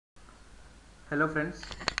Hello friends,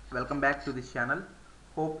 welcome back to this channel.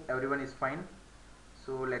 Hope everyone is fine.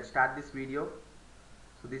 So let's start this video.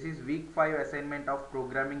 So this is week 5 assignment of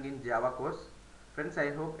programming in Java course. Friends,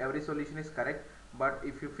 I hope every solution is correct, but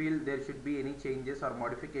if you feel there should be any changes or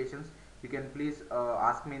modifications, you can please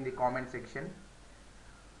ask me in the comment section.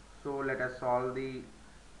 So let us solve the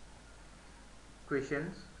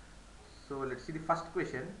questions. So let's see the first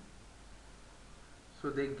question. So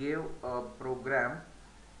they gave a program,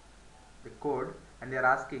 the code, and they are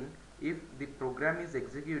asking if the program is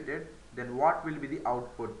executed, then what will be the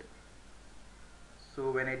output.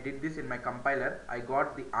 So when I did this in my compiler, I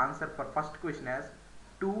got the answer for first question as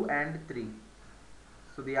 2 and 3.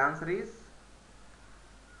 So the answer is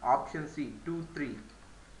option C, 2 3.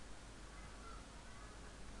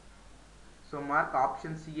 So mark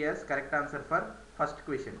option C as correct answer for first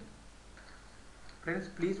question. Friends,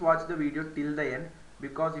 please watch the video till the end,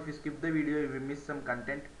 because if you skip the video you will miss some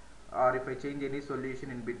content, or if I change any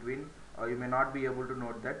solution in between, you may not be able to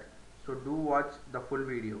note that. So do watch the full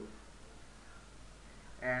video.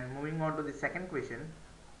 And moving on to the second question.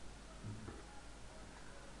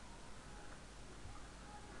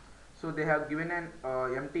 So they have given an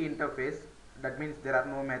empty interface. That means there are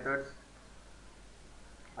no methods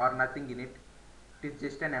or nothing in it. It is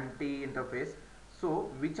just an empty interface. So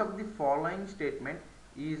which of the following statement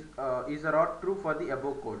is or not true for the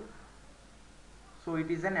above code? So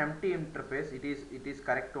it is an empty interface. It is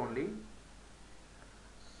correct only.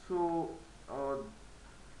 So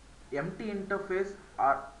empty interface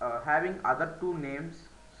are having other two names.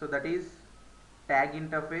 So that is tag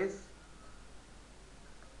interface,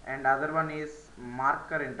 and other one is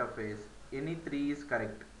marker interface. Any three is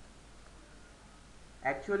correct.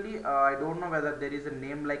 Actually I don't know whether there is a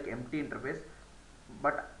name like empty interface,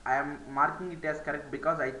 but I am marking it as correct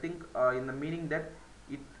because I think in the meaning that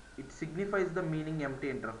it signifies the meaning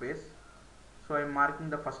empty interface. So I am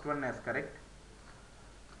marking the first one as correct.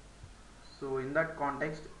 So in that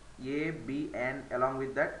context, A, B and along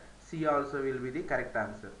with that C also will be the correct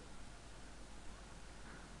answer.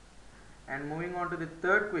 And moving on to the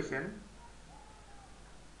third question.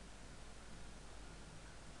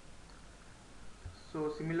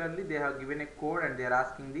 So similarly they have given a code and they are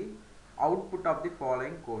asking the output of the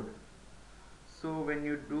following code. So when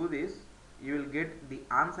you do this, you will get the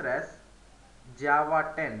answer as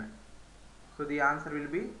Java 10. So the answer will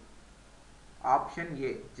be option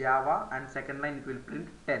A, Java, and second line it will print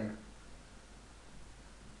 10.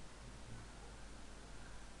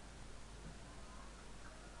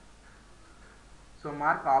 So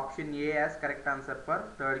mark option A as correct answer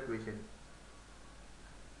for third question.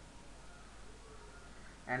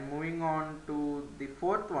 And moving on to the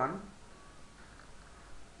fourth one.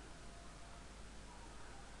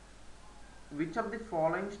 Which of the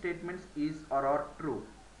following statements is or are true?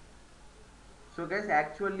 So guys,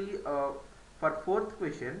 actually for fourth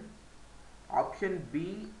question, option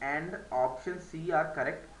B and option C are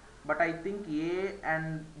correct, but I think A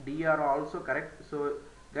and D are also correct. So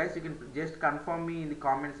guys, you can just confirm me in the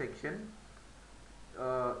comment section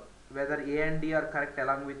uh, whether A and D are correct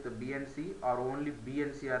along with B and C, or only B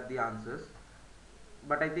and C are the answers.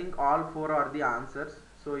 But I think all four are the answers.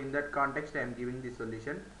 So in that context I am giving the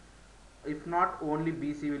solution. If not, only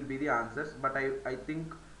B, C will be the answers, but I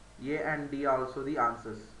think A and D are also the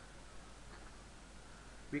answers,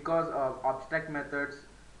 because abstract methods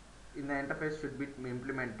in the interface should be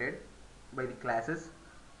implemented by the classes.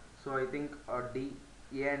 So I think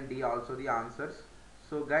A and D are also the answers.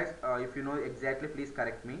 So guys, if you know exactly, please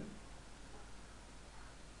correct me.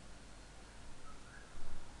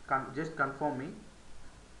 Just confirm me.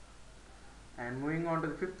 And moving on to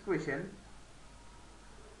the fifth question.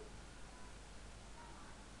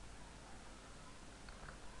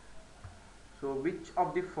 So which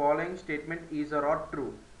of the following statement is or not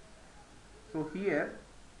true? So here,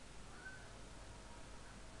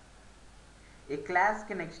 a class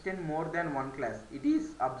can extend more than one class. It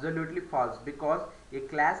is absolutely false, because a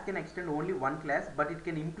class can extend only one class, but it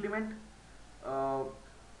can implement uh,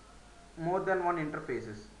 more than one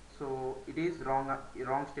interfaces. So it is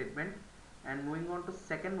wrong statement. And moving on to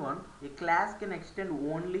second one, a class can extend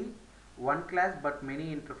only one class but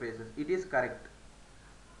many interfaces. It is correct.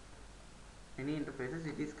 Many interfaces,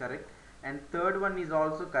 it is correct. And third one is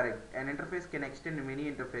also correct. An interface can extend many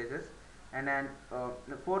interfaces. And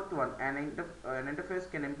the fourth one, an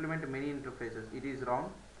interface can implement many interfaces. It is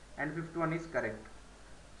wrong. And fifth one is correct.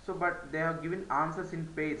 So but they have given answers in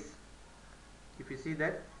pairs. If you see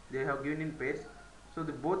that, they have given in pairs. So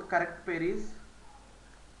the both correct pair is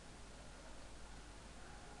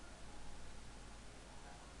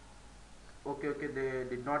okay. They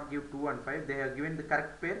did not give 2 and 5. They have given the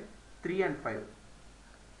correct pair 3 and 5.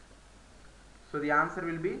 So the answer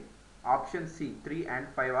will be option C, 3 and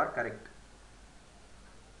 5 are correct.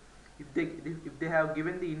 If they have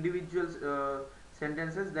given the individual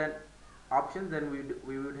sentences, then options, then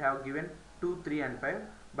we would have given 2, 3 and 5,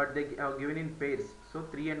 but they have given in pairs, so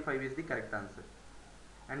 3 and 5 is the correct answer.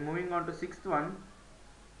 And moving on to sixth one,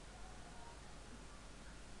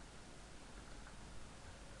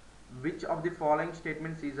 which of the following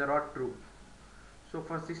statements is or are true? So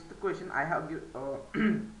for sixth question, I have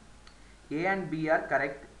A and B are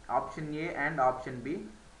correct, option A and option B.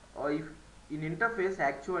 If in interface,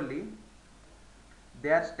 actually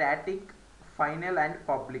they are static, final and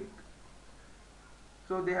public.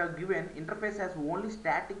 So they have given interface as only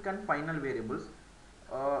static and final variables.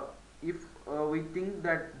 If we think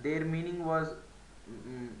that their meaning was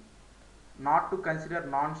not to consider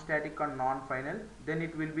non-static or non-final, then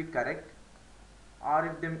it will be correct. Or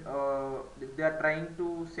if they are trying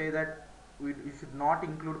to say that you should not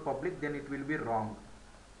include public, then it will be wrong.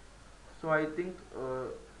 So I think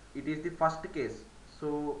it is the first case,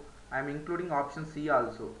 so I am including option C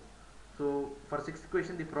also. So for sixth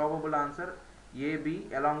question, the probable answer A, B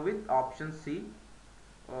along with option C,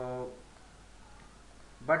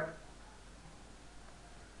 but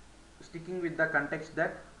sticking with the context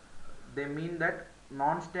that they mean that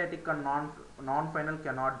non-static and non-final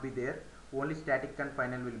cannot be there, only static and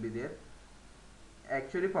final will be there.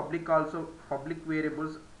 Actually public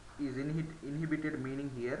variables is inhibited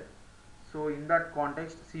meaning here, so in that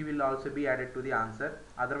context C will also be added to the answer,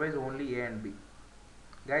 otherwise only A and B.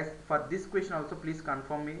 Guys, for this question also please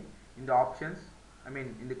confirm me in the options,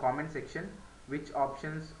 in the comment section, which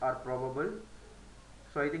options are probable.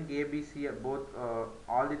 So I think A, B, C are both,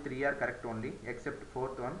 all the three are correct only except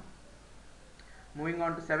fourth one. Moving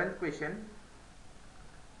on to seventh question,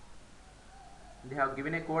 they have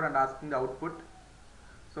given a code and asking the output.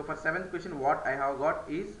 So for seventh question, what I have got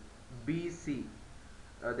is BC.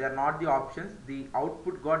 They are not the options, the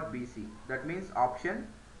output got BC, that means option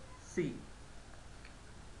C.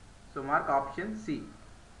 So mark option C.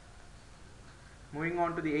 Moving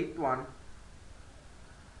on to the eighth one,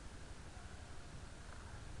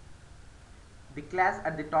 the class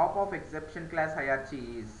at the top of exception class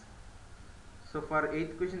hierarchy is. So for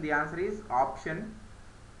eighth question, the answer is option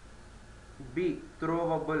B,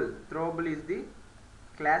 throwable. Throwable is the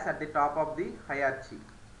class at the top of the hierarchy,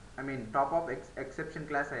 top of exception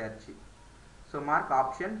class hierarchy. So mark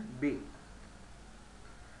option B.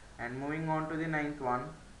 And moving on to the ninth one,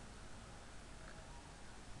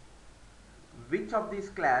 which of these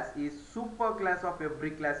class is super class of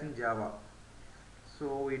every class in Java?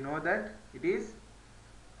 So we know that it is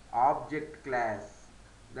object class,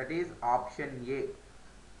 that is option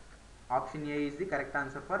A. Option A is the correct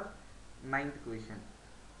answer for ninth question.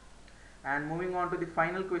 And moving on to the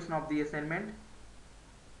final question of the assignment,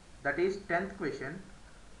 that is 10th question.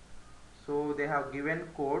 So they have given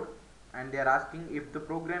code and they are asking if the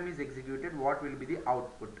program is executed, what will be the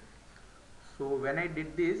output. So when I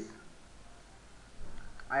did this,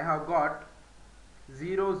 I have got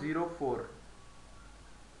 004.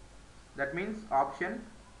 That means option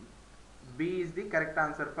B is the correct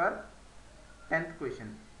answer for 10th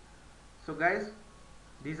question. So guys,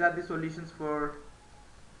 these are the solutions for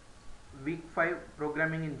week 5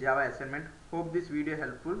 programming in Java assignment. Hope this video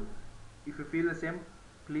helpful. If you feel the same,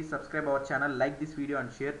 please subscribe our channel, like this video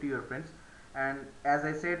and share to your friends. And as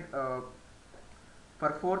I said,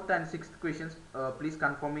 for fourth and sixth questions, please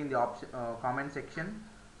confirm me in the comment section.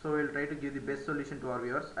 So we will try to give the best solution to our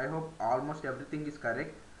viewers. I hope almost everything is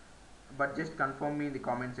correct, but just confirm me in the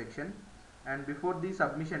comment section. And before the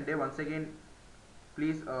submission day, once again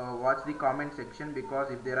please watch the comment section, because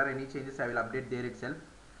if there are any changes I will update there itself.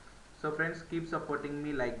 So friends, keep supporting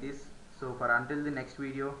me like this. So for until the next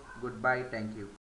video, goodbye, thank you.